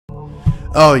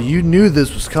Oh, you knew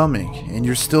this was coming, and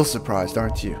you're still surprised,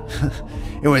 aren't you?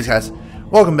 Anyways, guys,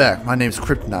 welcome back. My name is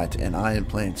Kryptonite, and I am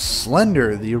playing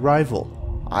Slender, the Arrival.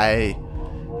 I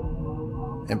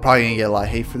am probably gonna get a lot of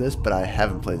hate for this, but I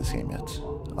haven't played this game yet.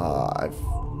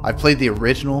 I've played the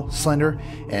original Slender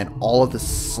and all of the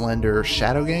Slender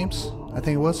Shadow games, I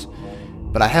think it was,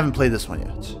 but I haven't played this one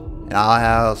yet. And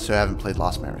I also haven't played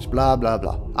Lost Memories. Blah blah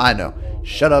blah. I know.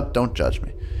 Shut up. Don't judge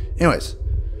me. Anyways,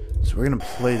 so we're gonna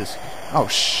play this. Oh,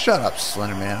 shut up,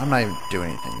 Slender Man. I'm not even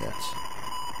doing anything yet.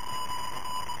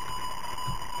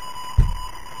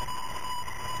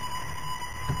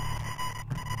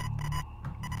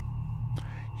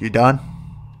 You done?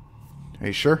 Are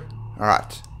you sure?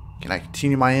 Alright. Can I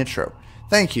continue my intro?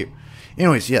 Thank you.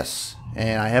 Anyways, yes.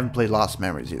 And I haven't played Lost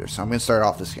Memories either, so I'm going to start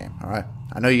off this game, alright?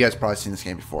 I know you guys probably seen this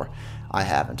game before. I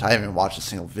haven't. I haven't watched a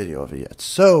single video of it yet.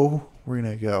 So, we're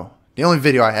going to go. The only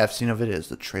video I have seen of it is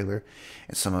the trailer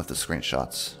and some of the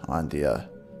screenshots on the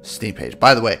Steam page.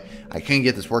 By the way, I couldn't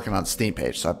get this working on the Steam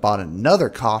page, so I bought another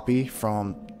copy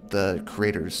from the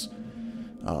creator's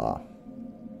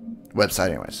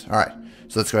website anyways. Alright,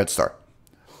 so let's go ahead and start.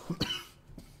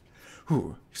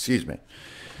 Ooh, excuse me.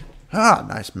 Ah,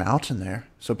 nice mountain there.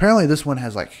 So apparently this one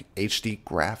has like HD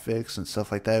graphics and stuff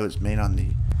like that. It was made on the...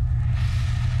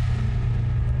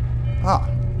 Ah,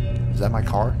 is that my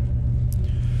car?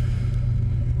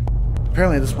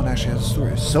 Apparently this one actually has a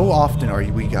story. So often are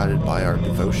we guided by our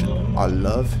devotion, our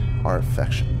love, our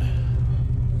affection.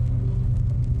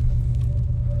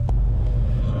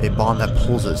 A bond that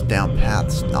pulls us down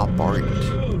paths not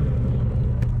bargained.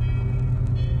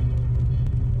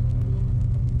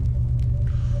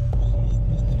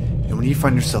 And when you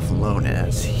find yourself alone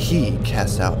as he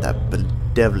casts out that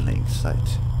bedeviling sight,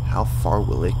 how far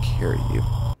will it carry you?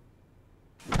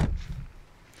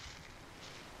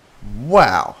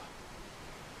 Wow.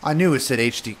 I knew it said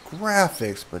HD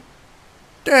graphics, but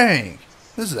dang,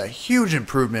 this is a huge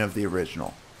improvement of the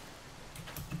original.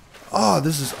 Oh,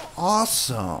 this is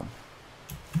awesome.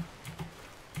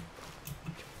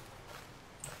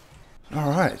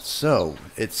 Alright, so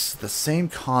it's the same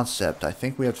concept. I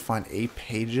think we have to find 8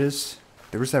 pages.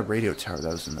 There was that radio tower that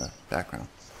was in the background.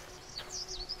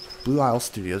 Blue Isle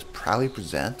Studios proudly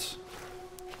present.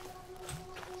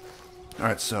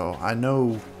 Alright, so I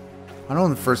know in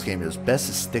the first game it was best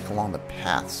to stick along the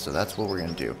paths, so that's what we're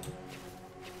going to do.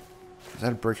 Is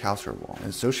that a brick house or a wall? And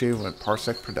associated with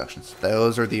Parsec Productions.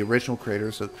 Those are the original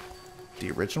creators of the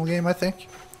original game, I think.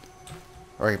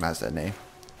 I recognize that name.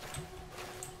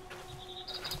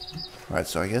 Alright,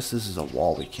 so I guess this is a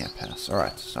wall we can't pass.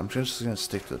 Alright, so I'm just going to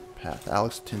stick to the path.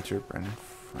 Alex, Tinter, Brendan,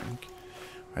 Frank.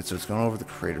 Alright, so it's going over the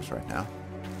creators right now.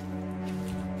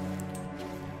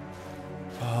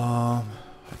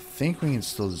 I think we can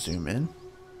still zoom in.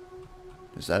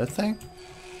 Is that a thing?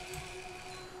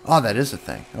 Oh, that is a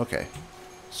thing. Okay.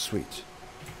 Sweet.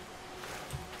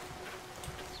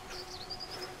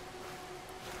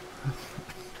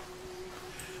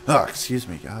 Oh, excuse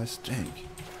me, guys. Dang.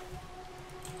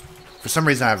 For some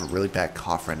reason, I have a really bad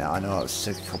cough right now. I know I was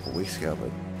sick a couple weeks ago, but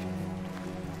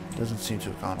it doesn't seem to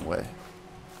have gone away.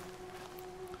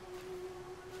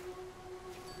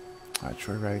 Alright,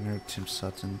 Troy Ragnar, Tim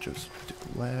Sutton, Joseph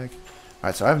DeGlag.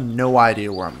 Alright, so I have no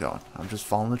idea where I'm going. I'm just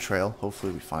following the trail.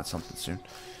 Hopefully we find something soon.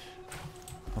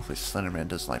 Hopefully Slenderman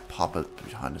doesn't like pop up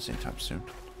behind us anytime soon.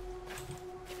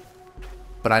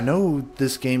 But I know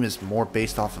this game is more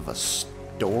based off of a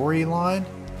storyline.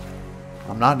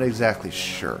 I'm not exactly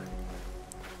sure.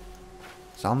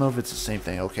 So I don't know if it's the same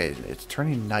thing. Okay, it's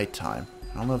turning nighttime.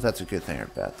 I don't know if that's a good thing or a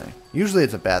bad thing. Usually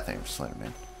it's a bad thing for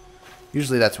Slenderman.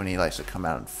 Usually that's when he likes to come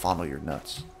out and fondle your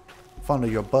nuts.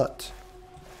 Fondle your butt.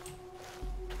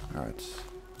 Alright,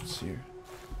 let's see here.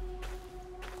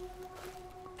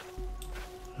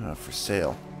 For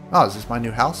sale. Oh, is this my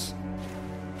new house?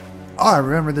 Oh, I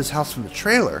remember this house from the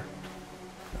trailer.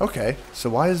 Okay, so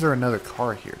why is there another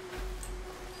car here?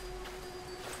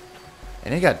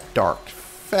 And it got dark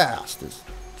fast as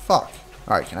fuck.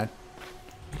 Alright, can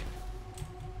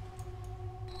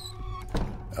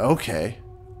I... Okay.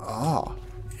 Oh,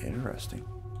 interesting.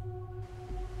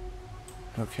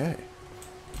 Okay.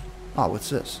 Oh, what's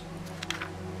this?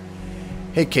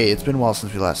 Hey Kay, it's been a while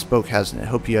since we last spoke, hasn't it?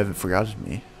 Hope you haven't forgotten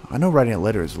me. I know writing a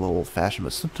letter is a little old-fashioned,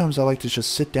 but sometimes I like to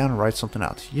just sit down and write something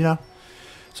out, you know?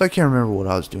 So I can't remember what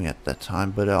I was doing at that time,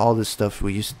 but all this stuff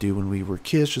we used to do when we were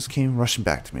kids just came rushing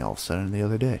back to me all of a sudden the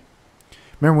other day.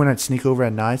 Remember when I'd sneak over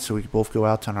at night so we could both go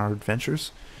out on our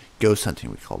adventures? Ghost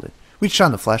hunting, we called it. We'd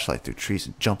shine the flashlight through trees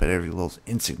and jump at every little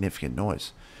insignificant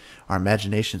noise. Our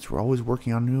imaginations were always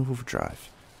working on new overdrive.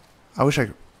 I wish I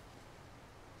could...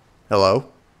 Hello?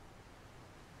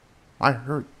 I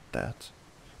heard that.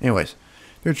 Anyways,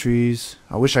 there are trees.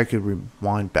 I wish I could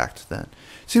rewind back to then.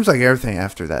 Seems like everything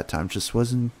after that time just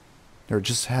wasn't, or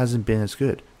just hasn't been as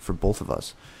good for both of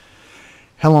us.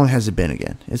 How long has it been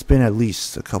again? It's been at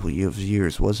least a couple of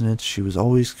years, wasn't it? She was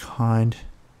always kind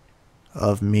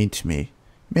of mean to me.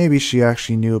 Maybe she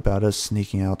actually knew about us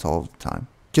sneaking out all the time.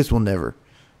 Kids will never.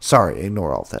 Sorry,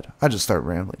 ignore all that. I just started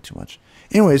rambling too much.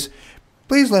 Anyways,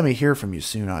 please let me hear from you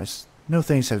soon. I know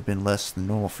things have been less than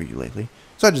normal for you lately,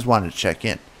 so I just wanted to check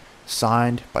in.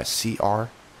 Signed by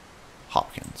C.R.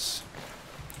 Hopkins.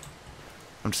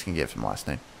 I'm just going to give him the last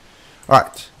name.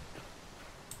 Alright.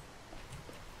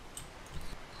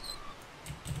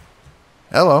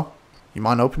 Hello. You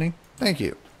mind opening? Thank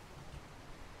you.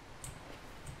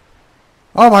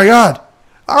 Oh my god!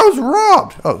 I was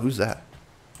robbed! Oh, who's that?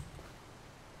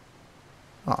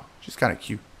 Oh, she's kind of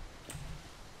cute.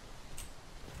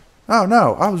 Oh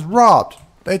no, I was robbed.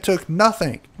 They took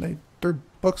nothing. They threw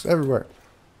books everywhere.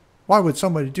 Why would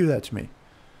somebody do that to me?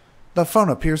 The phone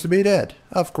appears to be dead.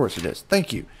 Of course it is.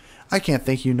 Thank you. I can't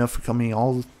thank you enough for coming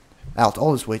all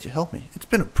this way to help me. It's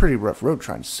been a pretty rough road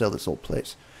trying to sell this old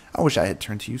place. I wish I had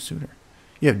turned to you sooner.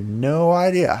 You have no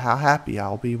idea how happy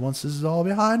I'll be once this is all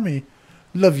behind me.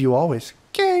 Love you always,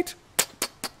 Kate.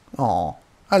 Aw,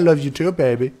 I love you too,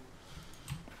 baby.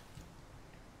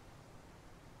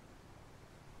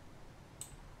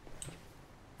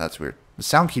 That's weird. The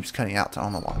sound keeps cutting out. I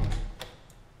don't know why.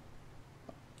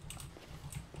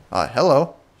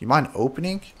 Hello. You mind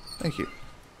opening? Thank you.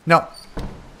 No.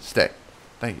 Stay.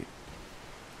 Thank you.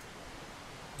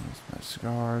 There's my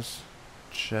cigars.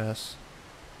 Chest.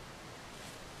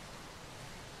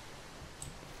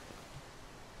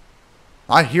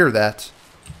 I hear that.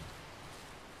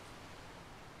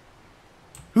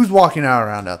 Who's walking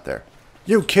around out there?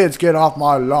 You kids get off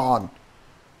my lawn.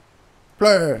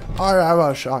 Play. I have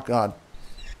a shotgun.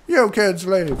 You kids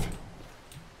leave.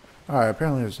 Alright,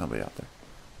 apparently there's nobody out there.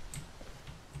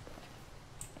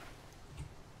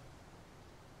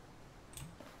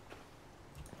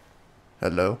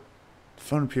 Hello? The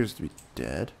phone appears to be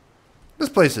dead. This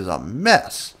place is a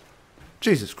mess.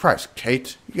 Jesus Christ,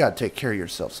 Kate. You gotta take care of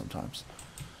yourself sometimes.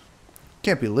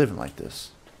 Can't be living like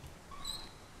this.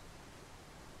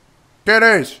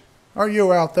 Kiddies! Are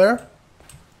you out there?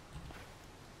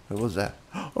 What was that?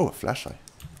 Oh, a flashlight.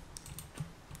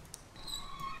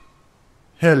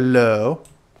 Hello?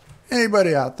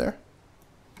 Anybody out there?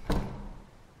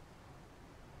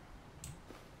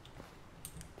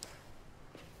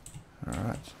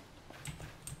 Alright.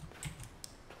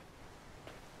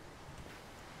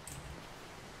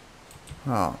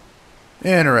 Oh.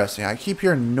 Interesting. I keep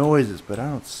hearing noises, but I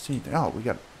don't see anything. Oh, we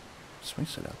got a swing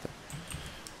set out there.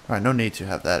 Alright, no need to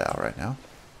have that out right now.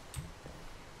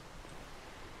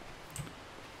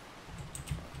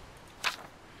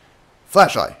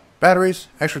 Flashlight. Batteries.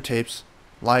 Extra tapes.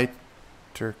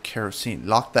 Lighter. Kerosene.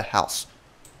 Lock the house.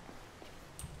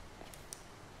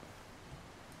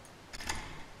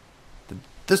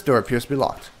 This door appears to be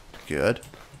locked. Good.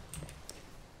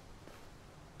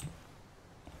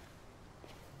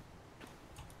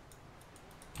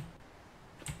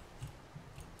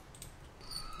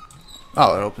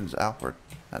 Oh, it opens outward.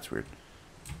 That's weird.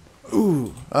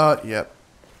 Ooh. Yep.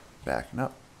 Backing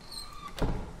up.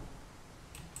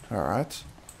 Alright.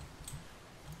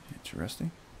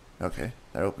 Interesting. Okay,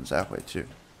 that opens that way too.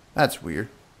 That's weird.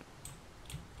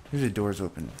 Usually doors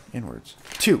open inwards.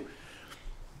 2.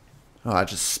 Oh, I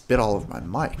just spit all over my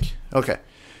mic. Okay.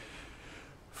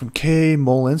 From K.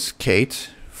 Mullins, Kate,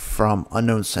 from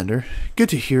Unknown Sender. Good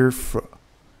to hear from...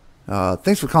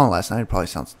 thanks for calling last night. It probably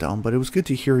sounds dumb, but it was good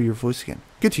to hear your voice again.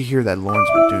 Good to hear that Lauren's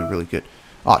been doing really good.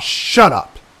 Oh, shut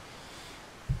up!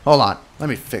 Hold on. Let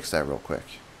me fix that real quick.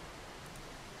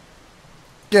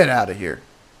 Get out of here.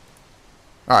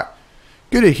 Alright.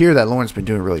 Good to hear that Lauren's been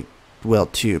doing really well,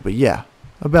 too. But yeah,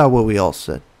 about what we all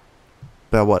said.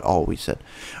 About what all we said.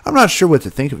 I'm not sure what to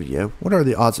think of it yet. What are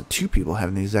the odds of 2 people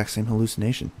having the exact same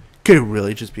hallucination? Could it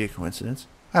really just be a coincidence?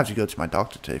 I have to go to my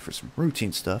doctor today for some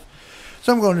routine stuff.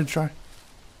 So I'm going to try.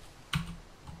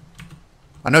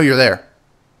 I know you're there.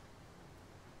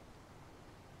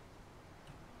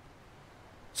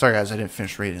 Sorry guys, I didn't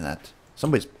finish reading that.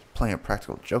 Somebody's playing a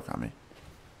practical joke on me.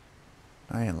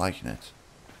 I ain't liking it.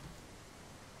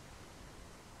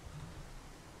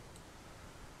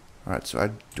 Alright,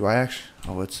 so do I actually...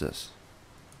 Oh, what's this?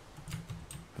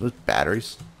 Are those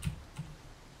batteries?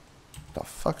 The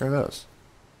fuck are those?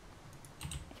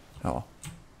 Oh.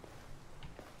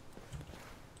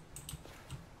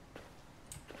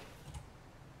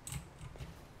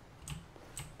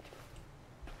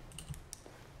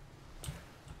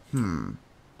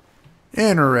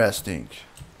 Interesting.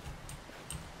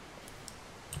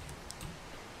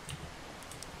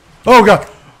 Oh god!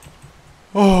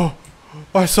 Oh,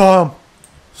 I saw him.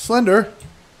 Slender.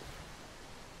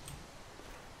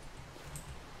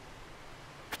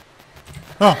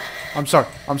 Oh, I'm sorry.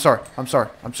 I'm sorry. I'm sorry.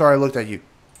 I'm sorry I looked at you.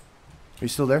 Are you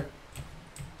still there?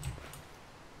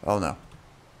 Oh no.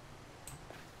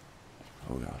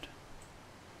 Oh god.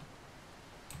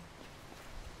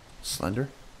 Slender?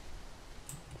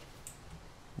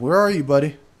 Where are you,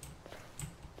 buddy?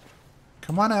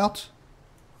 Come on out.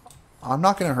 I'm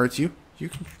not gonna hurt you. You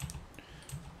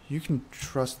can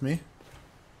trust me.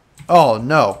 Oh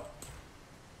no.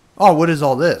 Oh, what is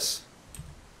all this?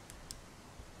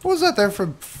 What was that there for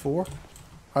before?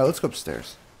 Alright, let's go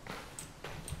upstairs.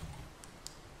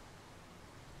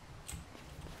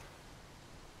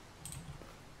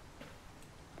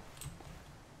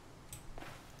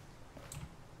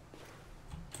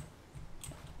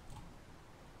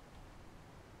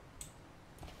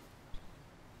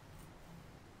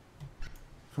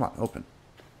 Come on, open.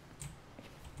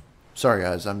 Sorry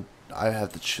guys, I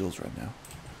have the chills right now.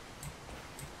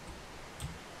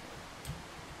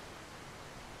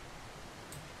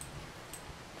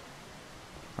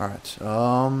 Alright,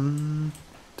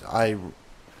 I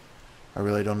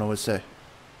really don't know what to say.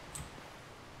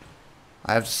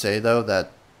 I have to say though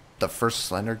that the first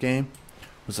Slender game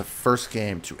was the first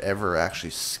game to ever actually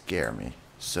scare me.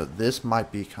 So this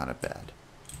might be kind of bad.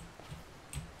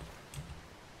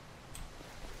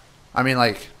 I mean,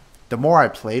 like, the more I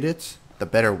played it, the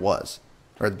better it was.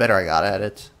 Or the better I got at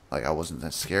it. Like, I wasn't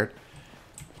that scared.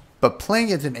 But playing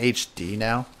it in HD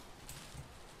now.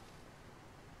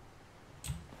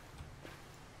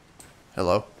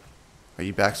 Hello? Are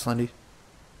you back, Slendy?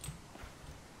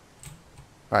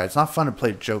 Alright, it's not fun to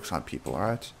play jokes on people,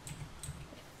 alright?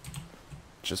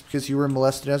 Just because you were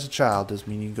molested as a child doesn't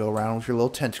mean you can go around with your little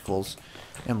tentacles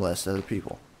and molest other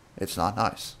people. It's not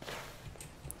nice.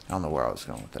 I don't know where I was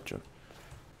going with that joke.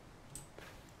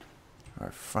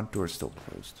 Alright, front door is still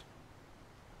closed.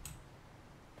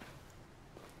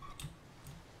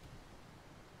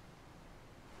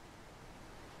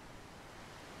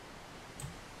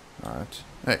 Alright.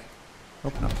 Hey,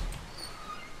 open up.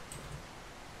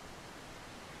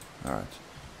 Alright.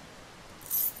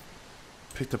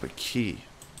 Picked up a key.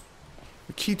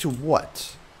 A key to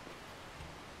what?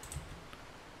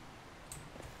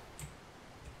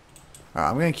 Alright,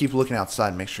 I'm gonna keep looking outside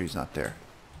and make sure he's not there.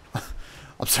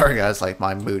 I'm sorry guys, like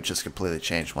my mood just completely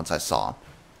changed once I saw him.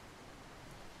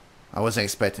 I wasn't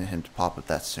expecting him to pop up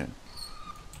that soon.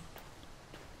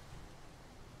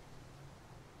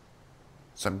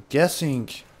 So I'm guessing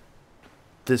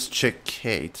this chick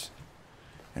Kate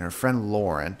and her friend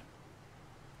Lauren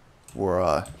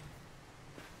were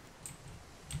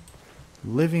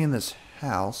living in this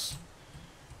house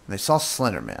and they saw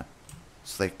Slender Man.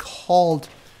 So they called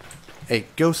a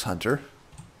ghost hunter,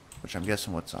 which I'm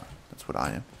guessing that's what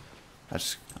I am.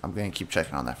 I'm gonna keep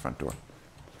checking on that front door.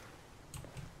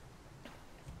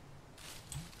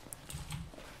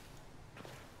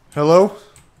 Hello?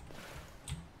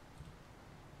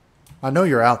 I know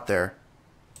you're out there.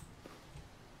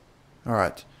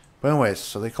 Alright. But anyways,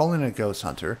 so they call in a ghost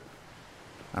hunter.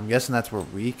 I'm guessing that's where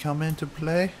we come into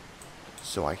play.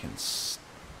 So I can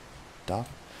stop.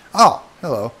 Oh,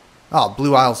 hello. Oh,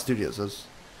 Blue Isle Studios.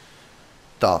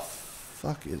 The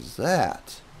fuck is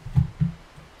that?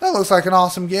 That looks like an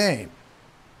awesome game.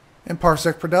 And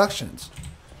Parsec Productions.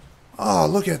 Oh,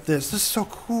 look at this. This is so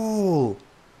cool.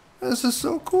 This is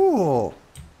so cool.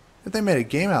 If they made a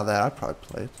game out of that, I'd probably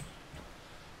play it.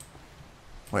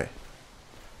 Wait.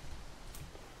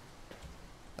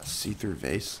 A see-through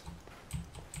vase?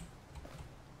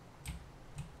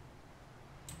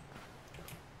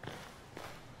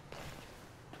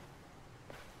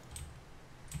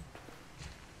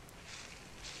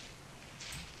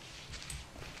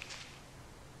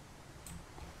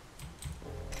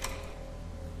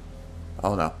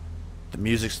 Oh no. The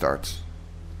music starts.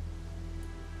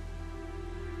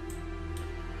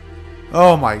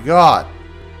 Oh my god.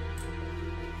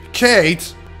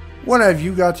 Kate, what have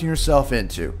you gotten yourself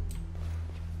into?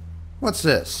 What's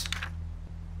this?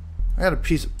 I got a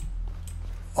piece of...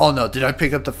 Oh no, did I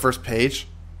pick up the first page?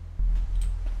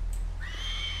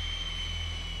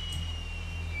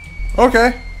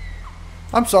 Okay.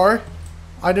 I'm sorry.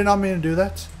 I did not mean to do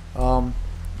that.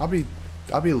 I'll be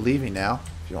leaving now,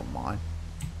 if you don't mind.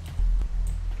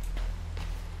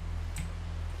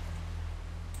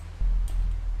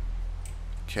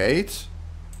 Kate?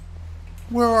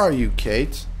 Where are you,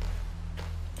 Kate?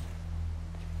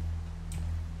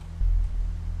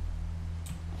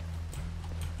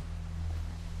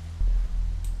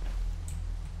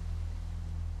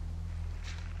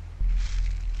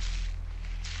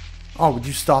 Oh, would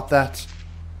you stop that?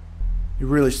 You're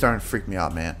really starting to freak me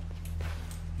out, man.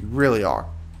 You really are.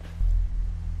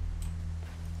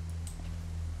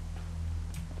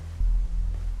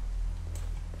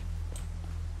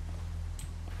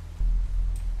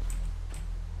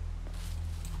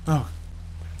 Oh.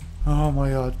 Oh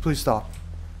my god. Please stop.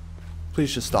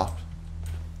 Please just stop.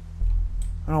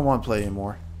 I don't want to play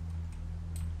anymore.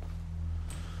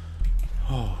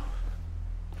 Oh.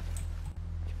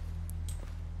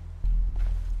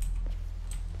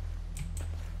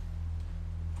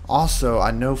 Also,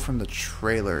 I know from the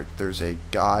trailer there's a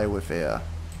guy with a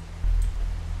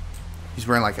he's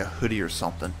wearing like a hoodie or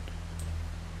something.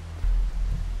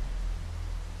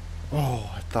 Oh,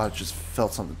 I thought I just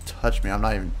felt something touch me. I'm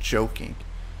not even joking.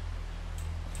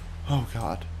 Oh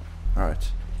god.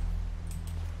 Alright.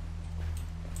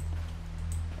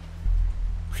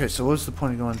 Okay, so what's the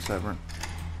point of going inside that room?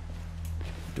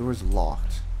 The door's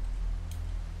locked.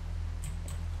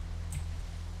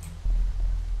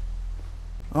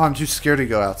 Oh, I'm too scared to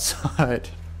go outside.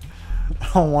 I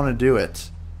don't want to do it.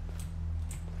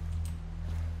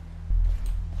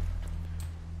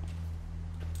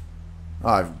 Oh,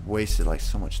 I've wasted like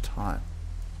so much time.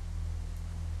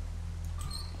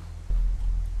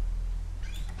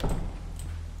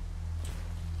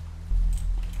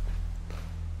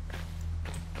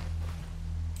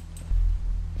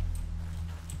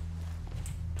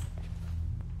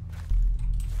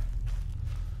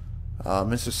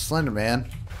 Mr. Slender Man,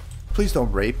 please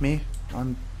don't rape me.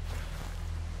 I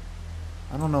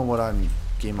don't know what I'm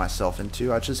getting myself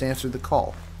into. I just answered the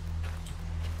call.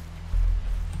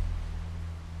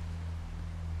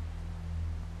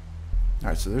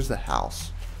 Alright, so there's the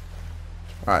house.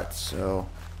 Alright, so...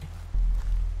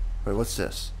 Wait, what's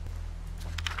this?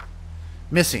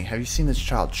 Missing. Have you seen this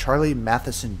child? Charlie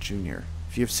Matheson Jr.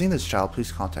 If you have seen this child,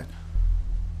 please contact...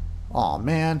 Aw,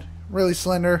 man. Really,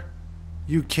 Slender?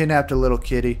 You kidnapped a little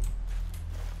kitty.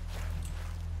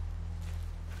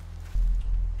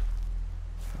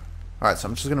 Alright, so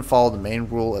I'm just going to follow the main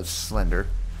rule of Slender.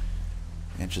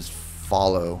 And just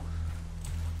follow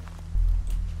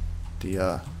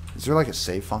the, Is there like a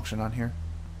save function on here?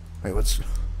 Wait, what's...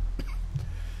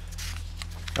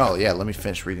 Oh, yeah, let me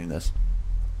finish reading this.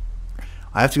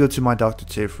 I have to go to my doctor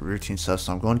today for routine stuff,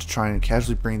 so I'm going to try and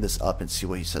casually bring this up and see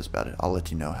what he says about it. I'll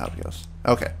let you know how it goes.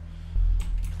 Okay.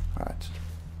 Alright.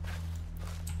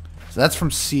 So that's from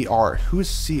CR. Who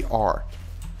is CR?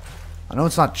 I know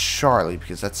it's not Charlie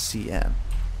because that's CM.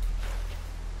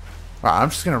 Alright, I'm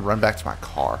just going to run back to my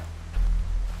car.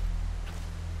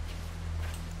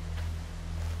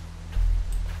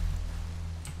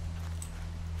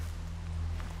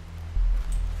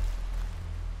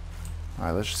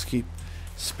 Alright, let's just keep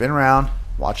spin around.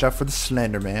 Watch out for the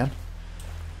Slender Man.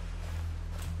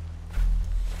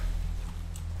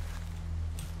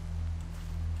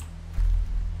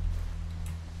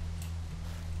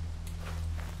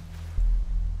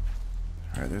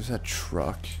 Alright, there's that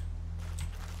truck.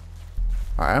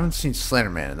 Alright, I haven't seen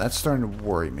Slender Man, and that's starting to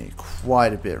worry me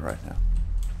quite a bit right now.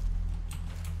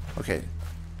 Okay,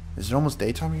 is it almost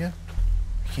daytime again?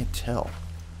 I can't tell.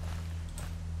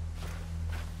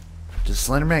 Does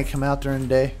Slender Man come out during the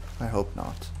day? I hope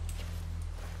not.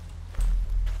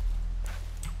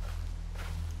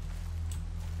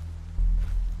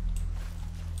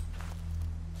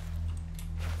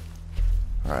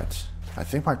 Alright. I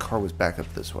think my car was back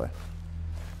up this way.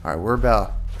 Alright,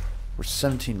 we're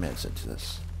 17 minutes into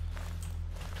this.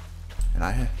 And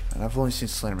I've only seen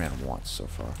Slender Man once so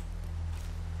far.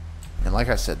 And like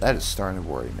I said, that is starting to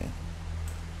worry me.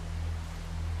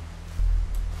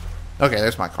 Okay,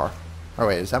 there's my car. Oh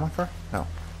wait, is that my car? No,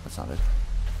 that's not it.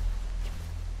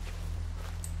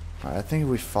 Alright, I think if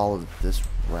we follow this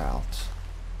route.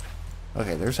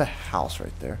 Okay, there's a house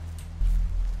right there.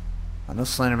 I know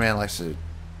Slender Man likes to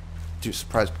do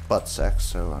surprise butt sex,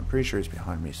 so I'm pretty sure he's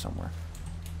behind me somewhere.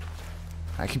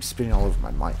 I keep spitting all over my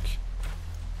mic.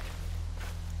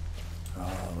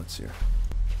 Let's see here.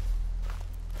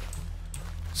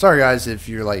 Sorry guys if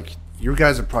you're like, you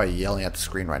guys are probably yelling at the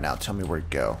screen right now, tell me where to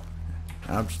go.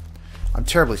 And I'm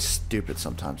terribly stupid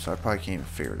sometimes, so I probably can't even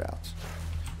figure it out.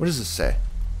 What does this say?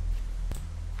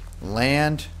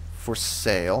 Land for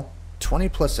sale, 20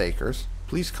 plus acres.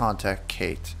 Please contact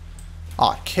Kate.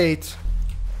 Ah, Kate.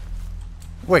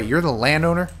 Wait, you're the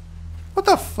landowner? What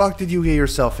the fuck did you get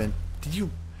yourself in?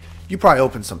 You probably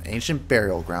opened some ancient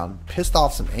burial ground, pissed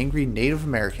off some angry Native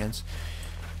Americans.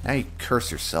 Now you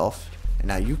curse yourself, and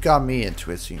now you got me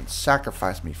into it so you can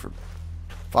sacrifice me for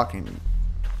fucking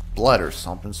blood or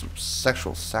something, some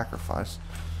sexual sacrifice.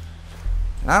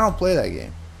 And I don't play that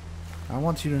game. I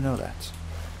want you to know that.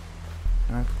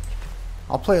 Alright?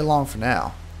 I'll play along for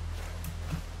now.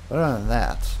 But other than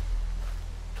that...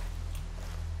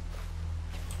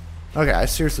 Okay, I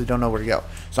seriously don't know where to go.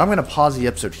 So I'm going to pause the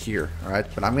episode here, alright?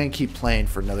 But I'm going to keep playing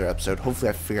for another episode. Hopefully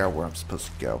I figure out where I'm supposed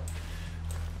to go.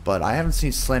 But I haven't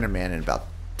seen Slender Man in about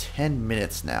 10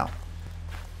 minutes now.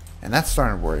 And that's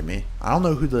starting to worry me. I don't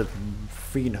know who the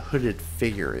freaking hooded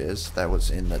figure is that was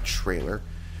in the trailer.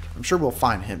 I'm sure we'll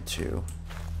find him too.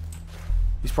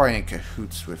 He's probably in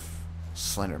cahoots with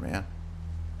Slender Man.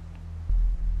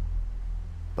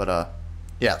 But,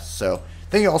 yeah, so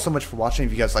thank you all so much for watching.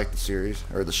 If you guys like the series,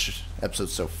 or the episode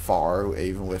so far,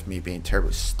 even with me being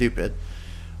terribly stupid,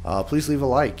 please leave a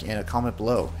like and a comment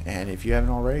below. And if you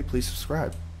haven't already, please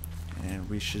subscribe. And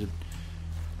we should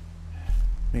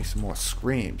make some more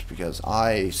screams, because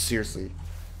I seriously,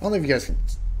 I don't know if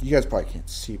you guys probably can't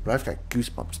see, but I've got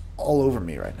goosebumps all over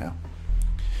me right now.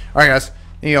 Alright guys,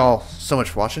 thank you all so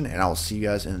much for watching, and I will see you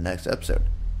guys in the next episode.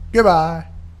 Goodbye!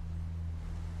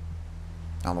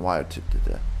 I don't know why I did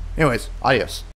that. Anyways, adios.